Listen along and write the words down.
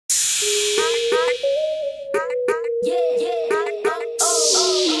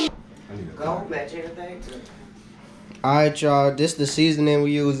match everything too. Alright, y'all. This the seasoning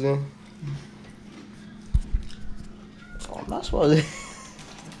we using. Oh, I'm not supposed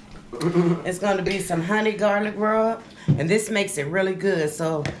to. It's gonna be some honey garlic rub, and this makes it really good.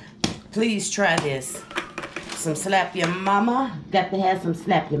 So please try this. Some slap your mama. Got to have some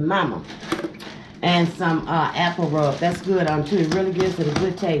slap your mama. And some apple rub. That's good on too. It really gives it a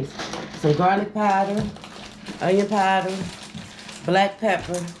good taste. Some garlic powder, onion powder, black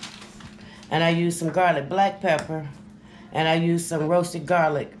pepper, and I use some garlic black pepper, and I use some roasted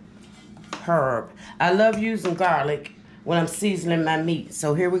garlic herb. I love using garlic when I'm seasoning my meat.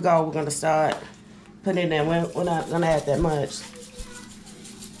 So here we go. We're gonna start putting it in. We're not gonna add that much.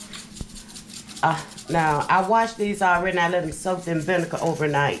 Now I washed these already. And I let them soak in vinegar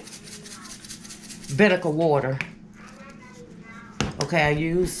overnight. Vinegar water. Okay, I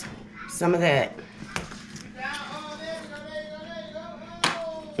use some of that.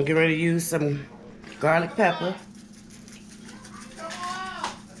 I'm getting ready to use some garlic pepper.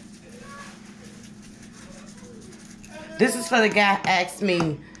 This is for the guy who asked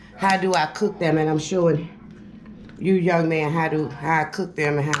me how do I cook them, and I'm showing you young man how I cook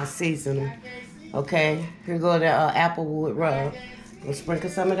them and how I season them. Okay, here go the applewood rub. We'll sprinkle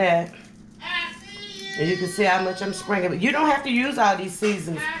some of that. And you can see how much I'm sprinkling. You don't have to use all these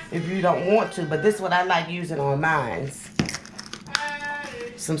seasons if you don't want to, but this is what I like using on mine.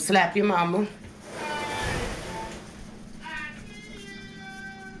 Some slap your mama.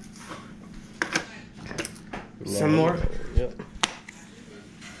 Some more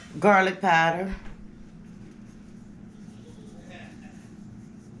garlic powder.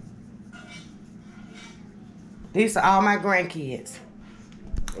 These are all my grandkids.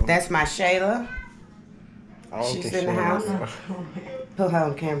 That's my Shayla. She's in the house. Put her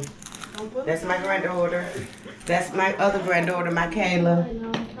on camera. That's my granddaughter. That's my other granddaughter, my Kayla.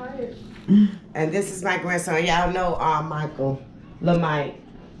 And this is my grandson. Y'all know Michael, Lil Mike.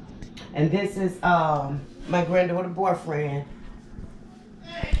 And this is my granddaughter boyfriend.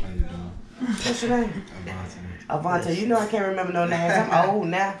 How you doing? What's your name? Avante. Avante. You know I can't remember no names. I'm old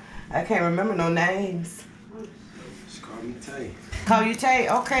now. I can't remember no names. Just call me Tay. Call you Tay?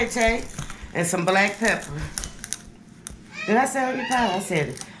 Okay, Tay. And some black pepper. Did I say on your pie? I said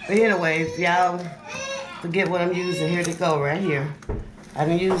it. But anyway, if y'all forget what I'm using, here they go right here. I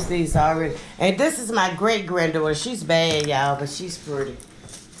done used these already. And this is my great-granddaughter. She's bad, y'all, but she's pretty.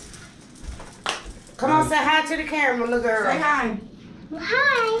 Come on, say hi to the camera, little girl. Say hi.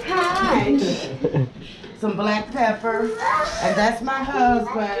 Hi. Hi. Some black pepper. And that's my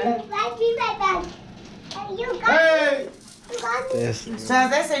husband. You got Hey! Yes. So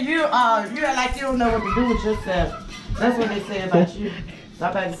they said you act like you don't know what to do with yourself. That's what they say about you.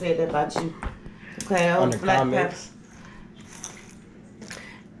 Somebody said that about you. Okay, On the black comments. pepper.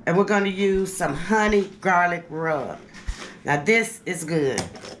 And we're gonna use some honey garlic rub. Now this is good.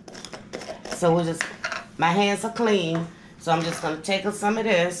 So we'll just, my hands are clean, so I'm just gonna take some of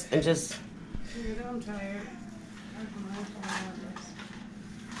this and just. I'm tired.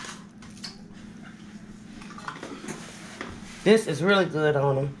 This is really good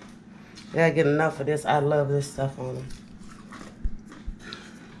on them. You gotta get enough of this. I love this stuff on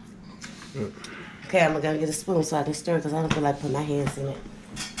them. Okay, I'm gonna get a spoon so I can stir because I don't feel like putting my hands in it.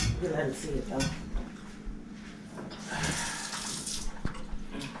 You let me see it though.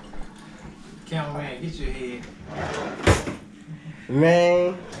 Cameraman, get your head.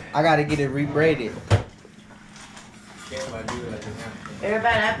 Man, I gotta get it rebraided. Camera do it like that.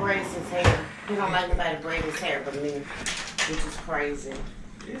 Everybody that braids his hair. He don't like nobody to braid his hair but me, which is crazy.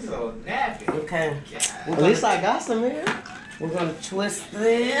 It's so nappy. Okay. At least I got some here. We're gonna twist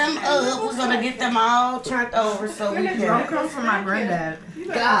them up. We're gonna get them all turned over so we Don't can. come from my granddad.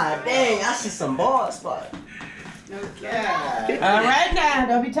 God dang, I see some bald spots. All right now,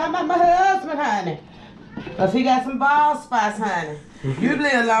 don't be talking about my husband, honey. Cause he got some bald spots, honey. You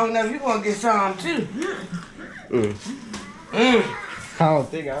live long enough, you gonna get some too. I don't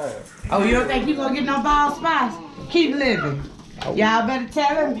think I am. Oh, you don't think you gonna get no bald spots? Keep living. Y'all better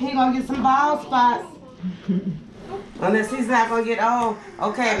tell him he gonna get some bald spots. Unless he's not gonna get old.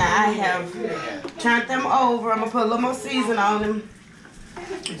 Okay, now I have turned them over. I'm gonna put a little more season on them.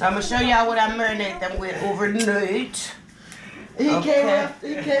 So I'm gonna show y'all what I marinate them with overnight. He Okay.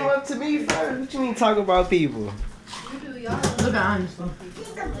 came up to me first. What you mean talk about people? Look at honestly.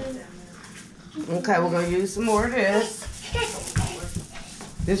 Okay, we're gonna use some more of this.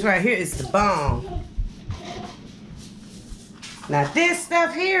 This right here is the bomb. Now this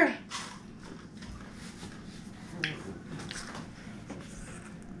stuff here,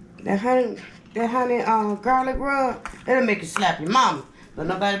 that honey garlic rub, that'll make you slap your mama. But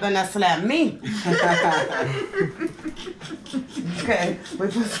nobody better not slap me. Okay, we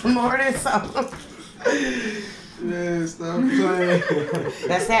put some more of this on. Man, stop playing.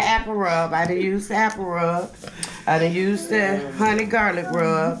 That's that apple rub. I done used the apple rub. I done used the honey garlic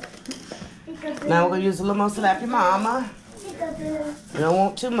rub. Now we're gonna use a little more slap your mama. You don't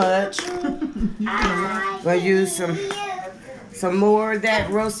want too much. We're gonna use some more of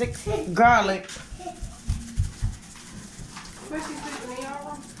that roasted garlic.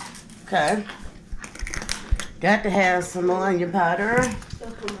 Okay. Got to have some more onion powder.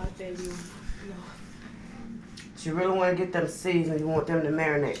 You really want to get them seasoned. You want them to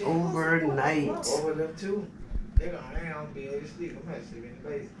marinate overnight. Over them too. They gonna hang on me able to sleep. I'm gonna sleep in the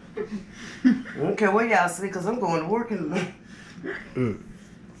basement. I don't care where y'all sleep, because I'm going to work in the morning. A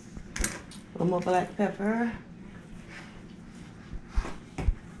little more black pepper.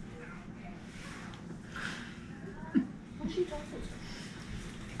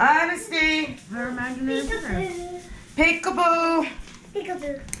 Honesty. Her imaginary friend. Peekaboo.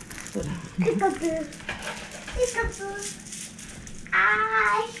 Peekaboo. Peekaboo. Peekaboo. I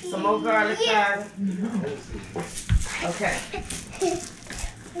see Some more garlic powder. Okay.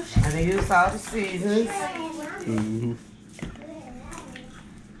 And I use all the seasons. In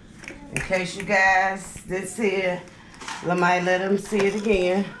case you guys didn't see it, I might let them see it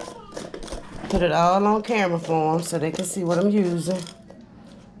again. Put it all on camera for them so they can see what I'm using.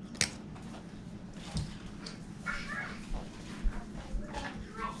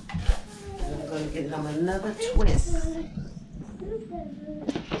 I'm gonna give them another twist.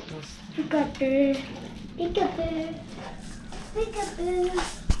 Peekaboo. Peekaboo.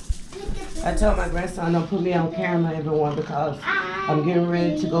 Peekaboo. I told my grandson don't put me on camera, everyone, because I'm getting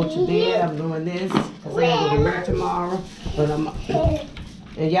ready to go to bed. I'm doing this because I have to work tomorrow. But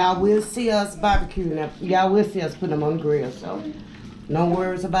and y'all will see us barbecuing. Y'all will see us putting them on the grill. So no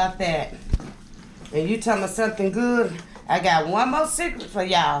worries about that. And you tell me something good, I got one more secret for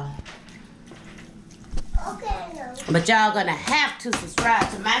y'all. Okay. But y'all gonna have to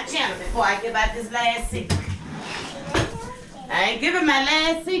subscribe to my channel before I give out this last secret. I ain't giving my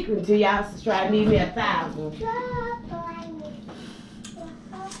last secret until y'all subscribe. Need me 1,000.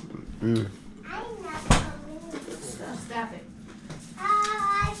 Stop it.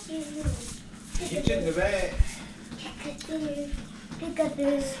 Get you in the bag.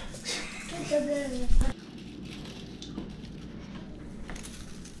 Peekaboo. Peekaboo.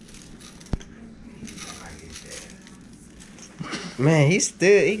 Man, he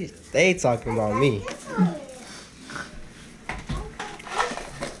stay talking about me.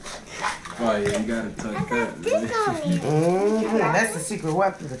 Oh yeah, you gotta touch that. This on me. That's the secret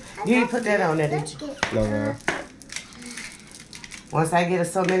weapon. You didn't put that on there, did you? No, man. Once I get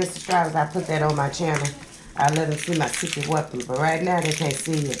so many subscribers, I put that on my channel. I let them see my secret weapon. But right now, they can't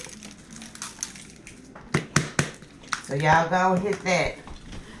see it. So y'all go hit that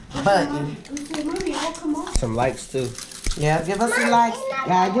button. Some likes too. Yeah, give us some likes.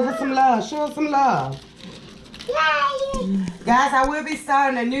 Guys, give us some love. Show us some love. Guys, I will be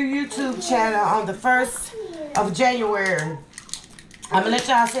starting a new YouTube channel on the 1st of January. I'm going to let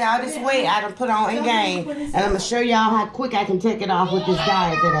y'all see all this weight I done put on in game. And I'm going to show y'all how quick I can take it off with this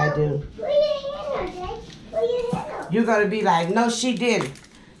diet that I do. You're going to be like, no, she didn't.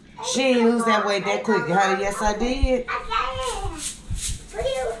 She didn't lose that weight that quick, honey. Yes, I did.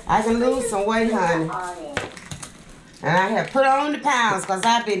 I can lose some weight, honey. And I have put on the pounds because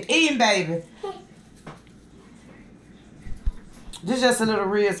I've been eating, baby. This is just a little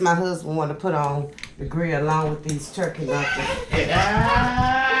ribs my husband wanted to put on the grill along with these turkey knuckles. Okay.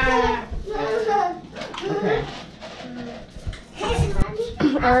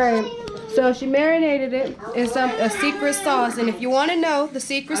 All right. So she marinated it in a secret sauce, and if you want to know the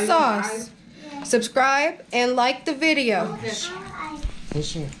secret sauce, subscribe and like the video. And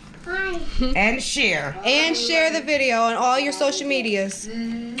share. And share. And share the video on all your social medias.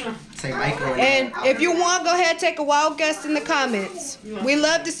 Say micro. And if you want, go ahead and take a wild guess in the comments. We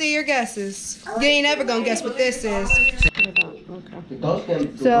love to see your guesses. You ain't ever gonna guess what this is.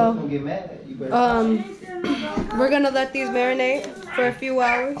 So, we're gonna let these marinate for a few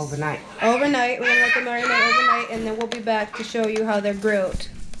hours. Overnight. Overnight. We're gonna let them marinate overnight, and then we'll be back to show you how they're grilled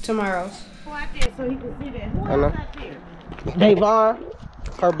tomorrow. So he can see that. Who I know. else out there? Davon,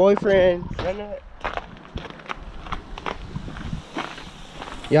 her boyfriend.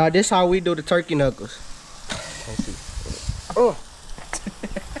 Y'all, this how we do the turkey knuckles. Oh.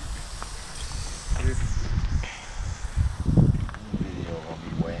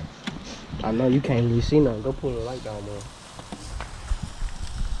 I know you can't really see nothing. Go pull the light down more.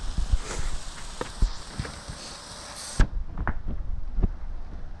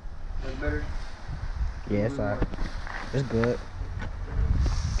 better? Yeah, it's alright. It's good.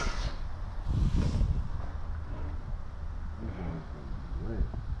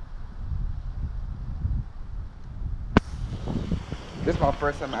 This is my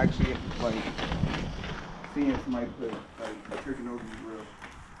first time actually like seeing somebody put like turkey nose in the grill.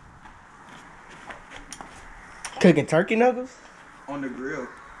 Cooking turkey nuggets? On the grill.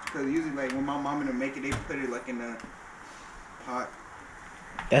 Cause usually like when my mom and them make it, they put it like in a pot.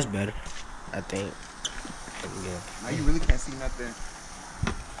 That's better, I think. Yeah. Now you really can't see nothing.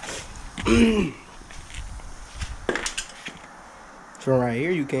 From right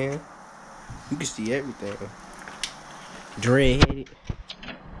here you can. You can see everything. Dread-headed.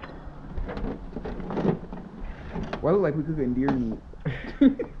 Why look like we cooking deer meat?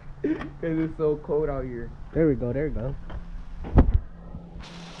 Cause it's so cold out here. There we go, there we go.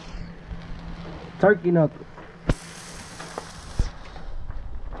 Turkey knuckle.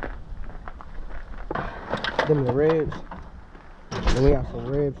 Them the ribs. Then we got some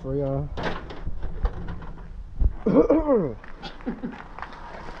ribs for y'all.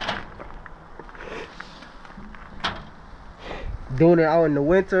 Doing it out in the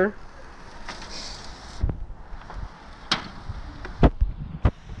winter.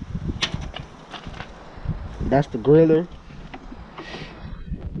 That's the griller.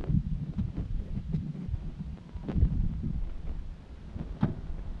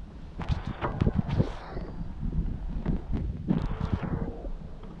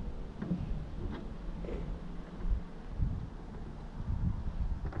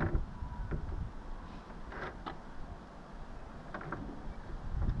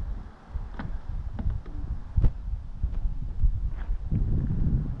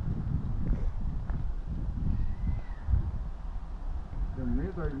 The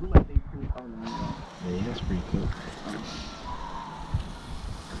ribs already look like they cooked on the meat. Yeah, that's pretty cool.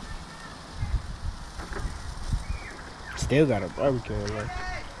 Still got a barbecue in there.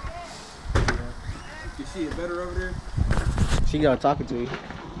 You see it better over there? She got talking to you.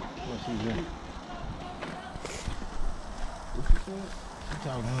 What she doing? What she said? She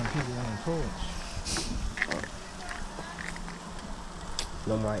talking to people on the porch.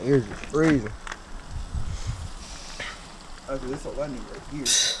 No, my ears is freezing. Okay, this is all I need right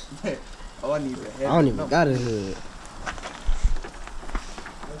here. All I need is a head. I don't even got a hood.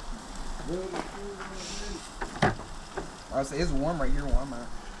 I would say it's warm right here where I'm at.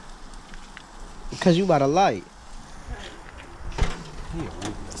 Because you about a light. He a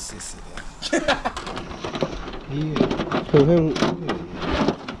little sissy there. Yeah. To him.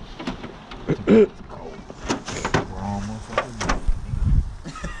 Wrong motherfucker.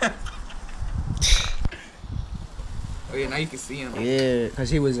 Oh yeah, now you can see him. Yeah, because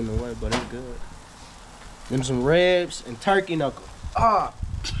he was in the way, but it's good. Them some ribs and turkey knuckle. Ah,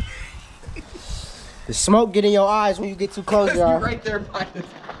 The smoke get in your eyes when you get too close, you y'all. right there by the...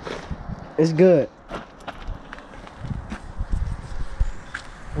 It's good.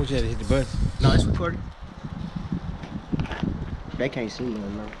 What you had to hit the button? No, it's recording. They can't see me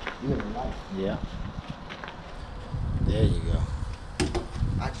no. You in the light. Yeah. There you go.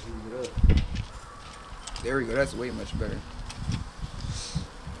 I just leave it up. There we go, that's way much better.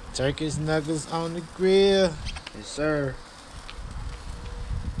 Turkey's knuckles on the grill. Yes, sir.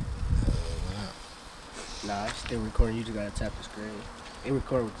 Nah, it's still recording. You just gotta tap the screen. It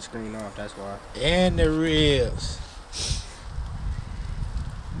record with the screen off, that's why. And the ribs.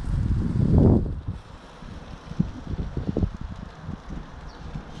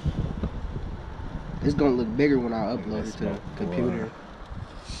 It's gonna look bigger when I upload it to the computer.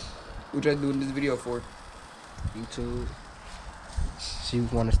 What you doing this video for? YouTube. She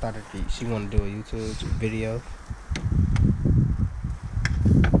wanna start she wanna do a YouTube video.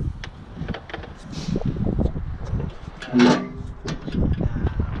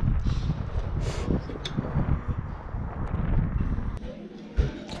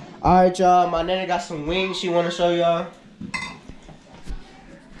 Alright, y'all. My nana got some wings she want to show y'all.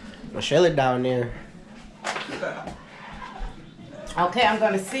 Michelle down there. Okay, I'm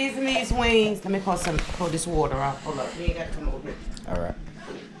gonna season these wings. Let me pour this water off. Hold up, you ain't gotta come over here. Alright.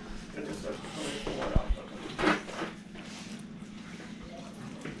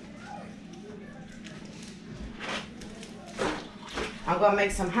 I'm gonna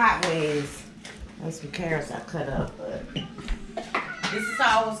make some hot wings. And some carrots I cut up, but this is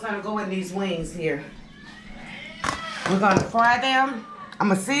all what's gonna go in these wings here. We're gonna fry them. I'm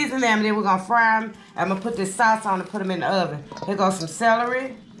gonna season them, then we're gonna fry them. I'm gonna put this sauce on and put them in the oven. Here goes some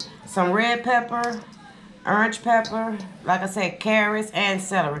celery, some red pepper, orange pepper, like I said, carrots and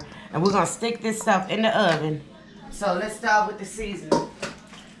celery. And we're gonna stick this stuff in the oven. So let's start with the seasoning.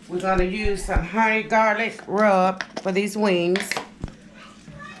 We're gonna use some honey garlic rub for these wings.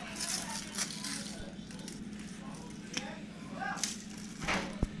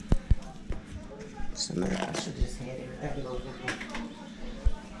 I should just had it.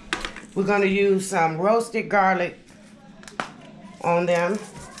 We're gonna use some roasted garlic on them.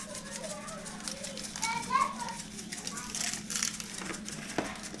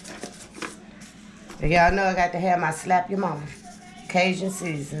 Y'all know I got to have my slap your mama Cajun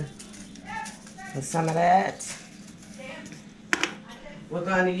season. Put some of that. We're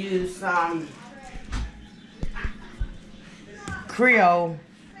gonna use some Creole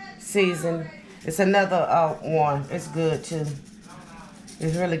season. It's another one. It's good too.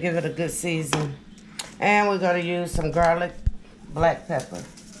 It's really give it a good season. And we're gonna use some garlic, black pepper.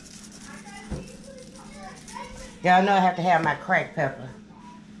 Y'all know I have to have my cracked pepper.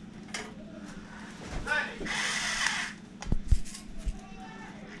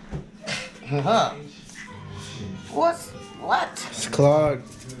 What? It's clogged.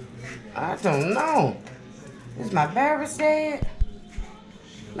 I don't know. Is my berries dead?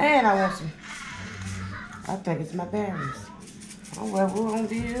 Man, I want some. I think it's my berries. Oh, well, we won't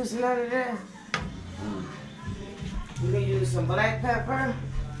be using none of that. We're going to use some black pepper.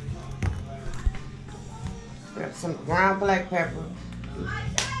 Grab some ground black pepper.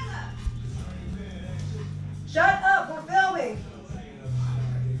 Shut up, we're filming.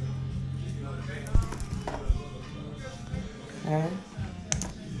 Okay.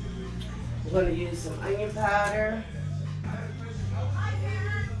 We're going to use some onion powder.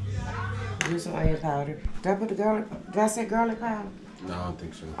 Use some onion powder. Did I put the garlic? Did I say garlic powder? No, I don't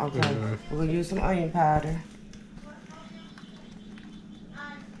think so. Okay. We're going to use some onion powder.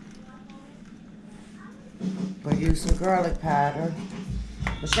 We'll use some garlic powder.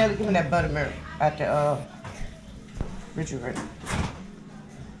 Michelle, give me that buttermilk at the refrigerator.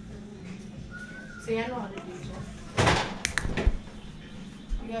 See, I know how to do that.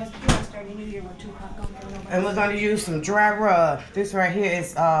 You guys start a new year with 2 o'clock. And we're going to use some dry rub. This right here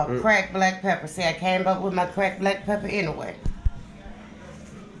is cracked black pepper. See, I came up with my cracked black pepper anyway.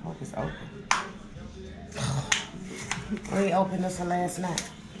 Hope it's open. We ain't opened this one last night.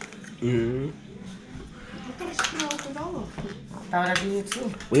 Mm-hmm. I thought you opened all of them. I thought I did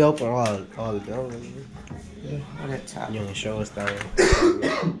too. We open all the doors. Yeah, on that top. You don't show us that.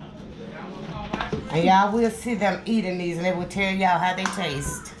 And y'all will see them eating these and they will tell y'all how they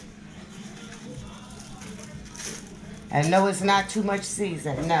taste. And no, it's not too much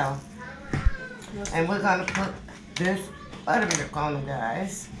season, no. And we're gonna put this buttermilk on them,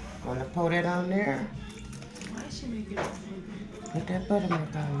 guys. Gonna pour it on there. Why should make it funny? Put that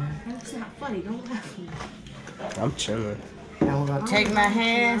buttermilk on there. That's not funny. Don't laugh at me. I'm chilling. And we're gonna take my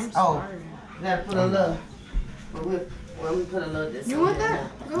hands. I'm Oh, sorry. we gotta put a little. Well, we put a little this. You on want there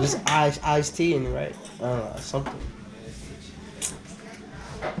that? Go Just ahead. iced tea in it, right? Something.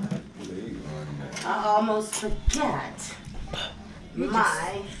 I almost forgot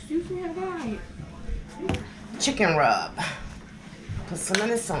my You can have that. chicken rub. Put some of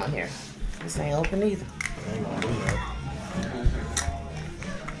this on here. This ain't open either. I ain't gonna do that.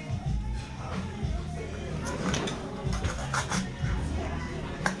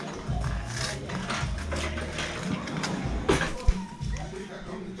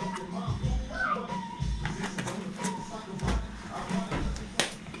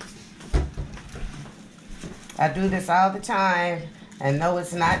 I do this all the time, and no,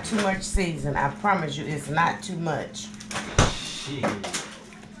 it's not too much season. I promise you, it's not too much.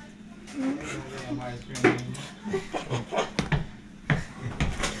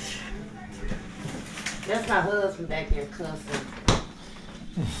 That's my husband back there cussing.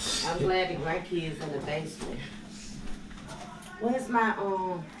 I'm glad the grandkids in the basement. Where's my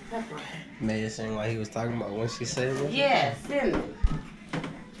pepper? Made it seem like he was talking about when she said it. Yes, in it.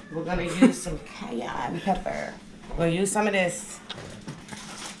 We're gonna use some cayenne pepper. We'll use some of this.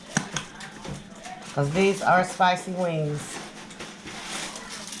 Because these are spicy wings.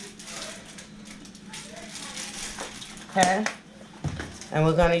 Okay? And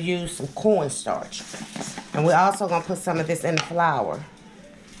we're gonna use some cornstarch. And we're also gonna put some of this in the flour.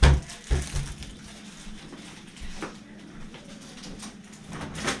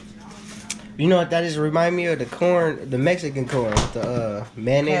 You know what that is? Remind me of the corn, the Mexican corn, the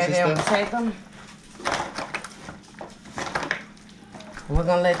mayonnaise Okay, then and we'll stuff. take them. We're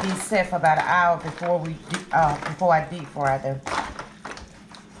gonna let these set for about an hour before I deep fry them.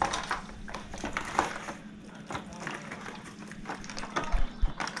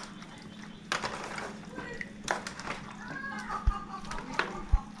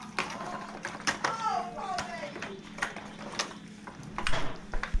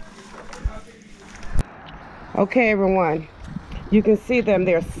 Okay, everyone. You can see them.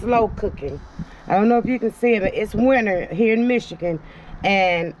 They're slow cooking. I don't know if you can see it, but it's winter here in Michigan.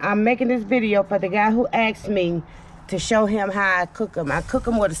 And I'm making this video for the guy who asked me to show him how I cook them. I cook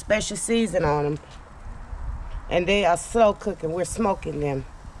them with a special season on them. And they are slow cooking. We're smoking them.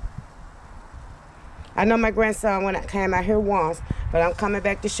 I know my grandson when I came out here once, but I'm coming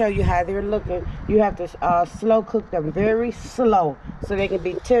back to show you how they're looking. You have to slow cook them very slow so they can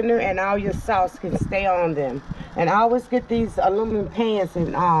be tender and all your sauce can stay on them. And I always get these aluminum pans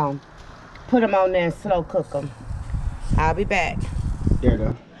and put them on there and slow cook them. I'll be back. There you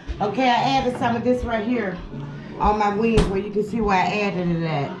go. Okay, I added some of this right here on my wings where you can see where I added it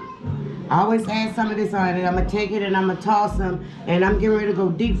at. I always add some of this on it. I'm going to take it and I'm going to toss them and I'm getting ready to go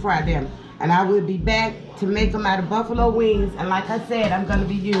deep fry them. And I will be back to make them out of buffalo wings. And like I said, I'm going to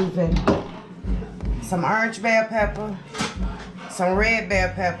be using some orange bell pepper, some red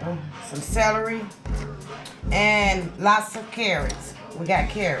bell pepper, some celery, and lots of carrots. We got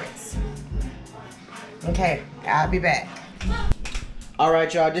carrots. Okay, I'll be back.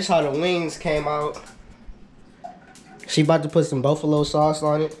 Alright, y'all, this how the wings came out. She about to put some buffalo sauce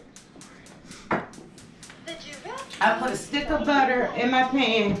on it. I put a stick of butter in my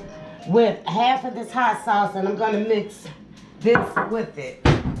pan with half of this hot sauce, and I'm gonna mix this with it.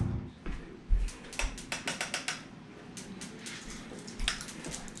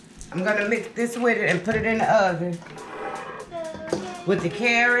 I'm gonna mix this with it and put it in the oven with the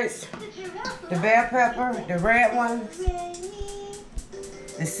carrots, the bell pepper, the red ones,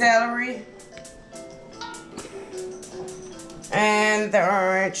 the celery, and the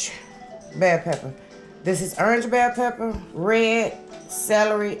orange bell pepper. This is orange bell pepper, red,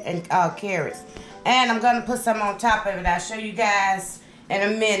 celery, and carrots. And I'm gonna put some on top of it. I'll show you guys in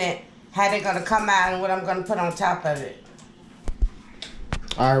a minute how they're gonna come out and what I'm gonna put on top of it.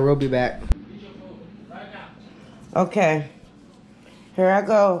 Alright, we'll be back. Okay, here I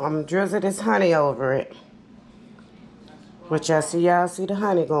go. I'm gonna drizzle this honey over it. Which y'all see the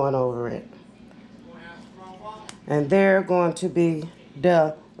honey going over it. And they're going to be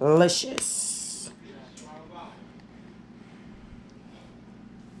delicious.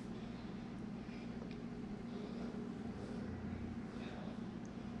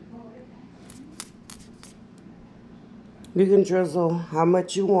 You can drizzle how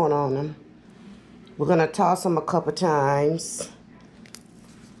much you want on them. We're gonna toss them a couple times.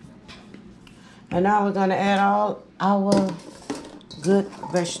 And now we're gonna add all our good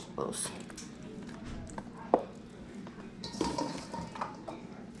vegetables.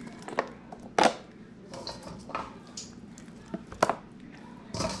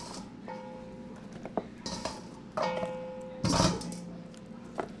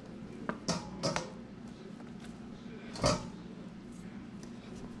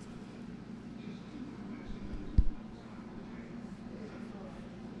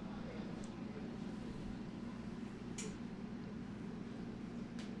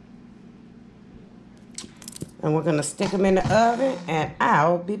 And we're gonna stick them in the oven and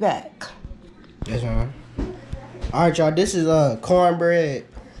I'll be back. Yes, ma'am. Alright, y'all, this is cornbread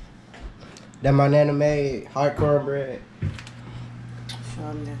that my nana made, hot cornbread. Show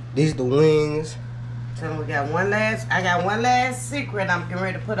them that. These the wings. So we got I got one last secret I'm getting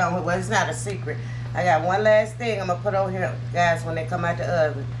ready to put on here. Well, it's not a secret. I got one last thing I'm gonna put on here, guys, when they come out the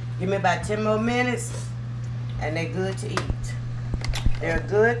oven. Give me about 10 more minutes and they're good to eat. They're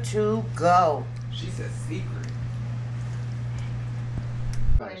good to go. She said secret.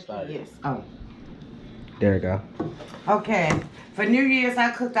 Yes. Oh. There we go. Okay. For New Year's, I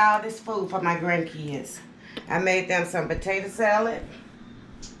cooked all this food for my grandkids. I made them some potato salad,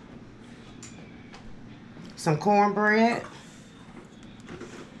 some cornbread,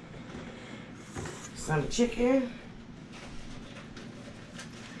 some chicken.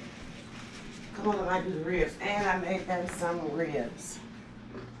 Come on, I do the ribs. And I made them some ribs.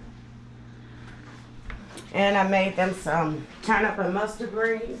 And I made them some turnip and mustard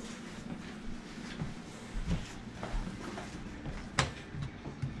greens.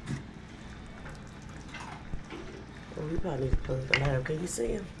 Oh, you probably need to close the light. Can you see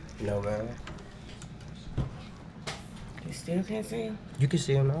him? No, man. You still can't see him? You can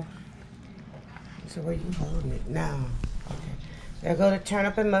see them now. So where you holding it now? Okay. There go the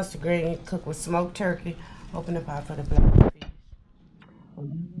turnip and mustard green cooked with smoked turkey. Open the pot for the black eyed peas. Oh,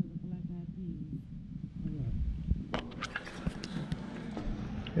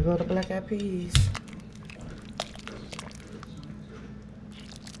 here go the black eyed peas.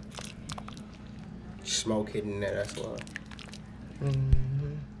 Smoke hitting there, that's why.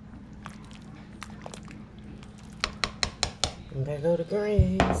 And there go the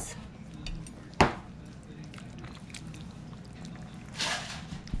greens.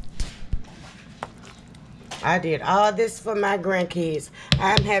 I did all this for my grandkids.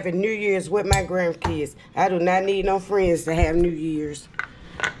 I'm having New Year's with my grandkids. I do not need no friends to have New Year's.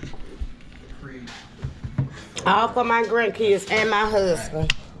 All for my grandkids and my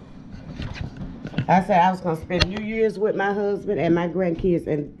husband. I said I was going to spend New Year's with my husband and my grandkids,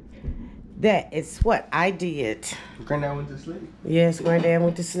 and that is what I did. Granddad went to sleep. Yes, Granddad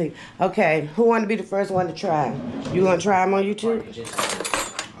went to sleep. Okay, who want to be the first one to try? You going to try them on YouTube?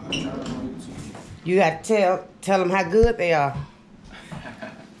 You got to tell them how good they are.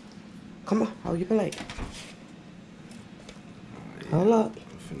 Come on, hold your plate. Hold up.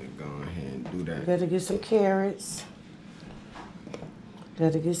 I'm finna go ahead and do that. Gotta get some carrots.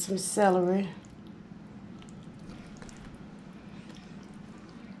 Gotta get some celery.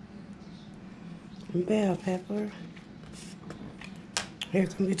 And bell pepper. Here,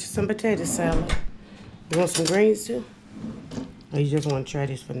 come get you some potato salad. You want some greens too? Or you just want to try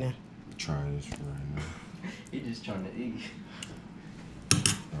this for now? Try this right now. He just trying to eat.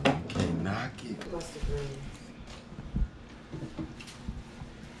 Okay, knock it. Mustard greens.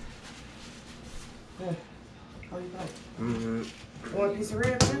 Yeah. Oh, you got it. Mm-hmm. You want a piece of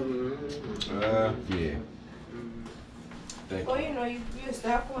rib too? Yeah. Thank Well, you know, you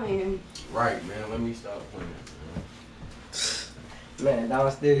stop playing. Right, man. Let me stop playing. Man,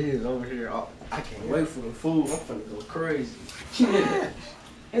 downstairs over here. I can't wait for the food. I'm finna go crazy.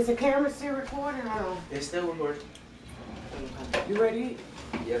 Is the camera still recording or no? It's still recording. You ready to eat?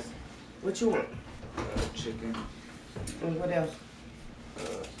 Yes. What you want? Chicken. And what else?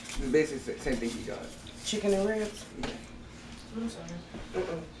 Basically same thing you got. Chicken and ribs? Yeah. I'm sorry.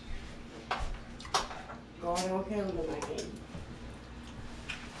 Go on camera tonight.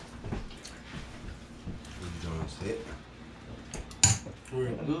 John said. We're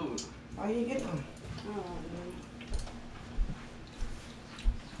good. Oh, you get them. Oh, man.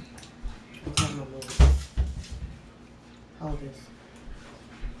 Okay, my lord. Hold this.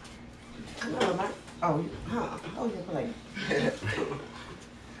 Come on, Mike. Oh, hold your plate. Okay.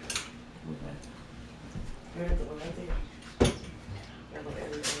 There it go, right there. There go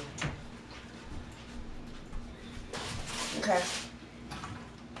everything. Okay.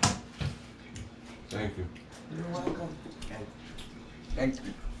 Thank you. You're welcome. Thank you.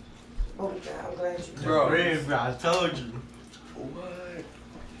 Oh, God, I'm glad you came. Bro, I told you. What?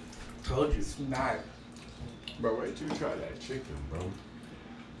 Told you. It's not. Bro, wait till you try that chicken, bro.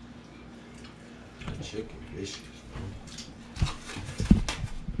 That chicken vicious, bro.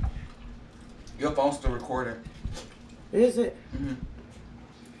 Your phone's still recording. Is it? Mm-hmm.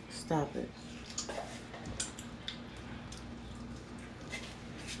 Stop it.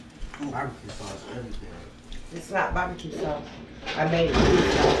 Barbecue sauce, everything. It's not barbecue sauce. I made it.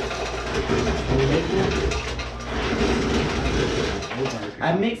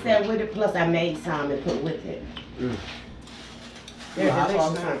 I mixed that with it, plus I made some and put with it. They're Hot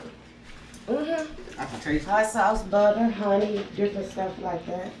sauce delicious. Mm-hmm. I can taste it. Hot sauce, butter, honey, different stuff like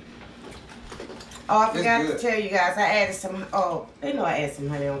that. Oh, I forgot to good. tell you guys, I added some, oh, they know I added some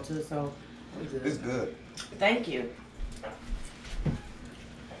honey on too, so I'm good. It's good. Thank you.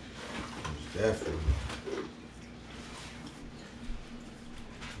 Definitely.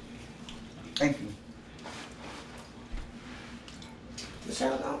 Thank you.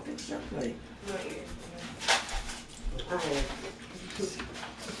 Michelle, don't fix your plate. I have.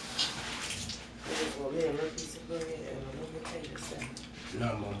 I just want me a little piece of bread and a little potato salad. No,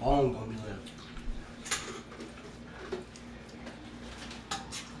 my bone gonna be left.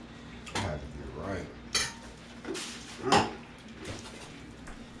 I have to get right.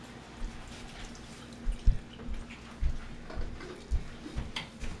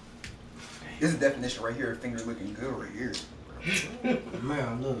 This is the definition right here. Finger looking good right here.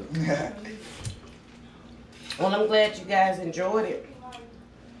 Man, look. Well, I'm glad you guys enjoyed it.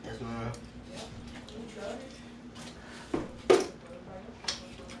 That's mine.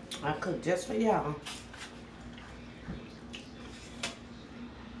 I cooked just for y'all.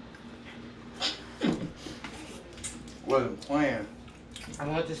 Wasn't playing. I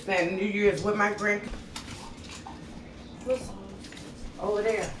want to spend New Year's with my grandkids. Over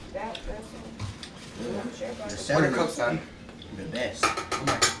there. That's it. Where the cups at? The best.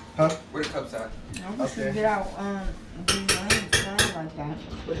 Huh? Where the cups at? We should get out these lanes down like that.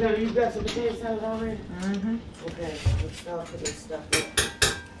 But you got some potato salad already? Mm-hmm. Okay, let's start putting this stuff in.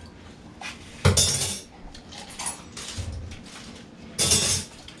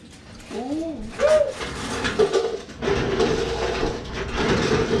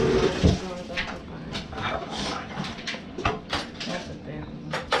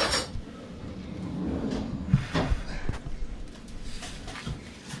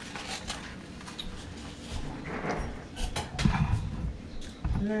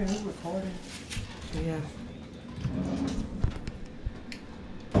 Yeah, he's recording. Yeah.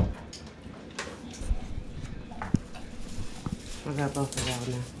 I got both of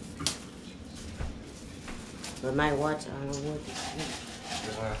y'all now. But might watch, I don't know what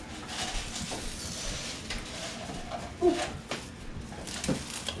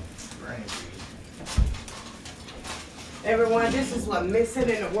Everyone, this is what's missing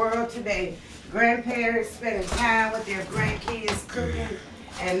in the world today. Grandparents spending time with their grandkids cooking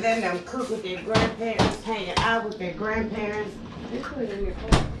and letting them cook with their grandparents, hanging out with their grandparents.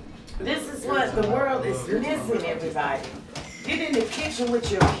 This is what the world is missing, everybody. Get in the kitchen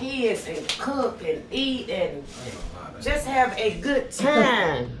with your kids and cook and eat and just have a good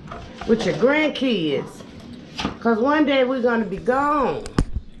time with your grandkids. Because one day we're going to be gone.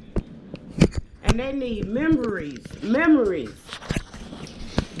 And they need memories.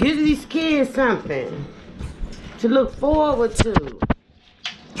 Give these kids something to look forward to.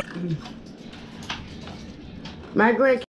 My grandkids.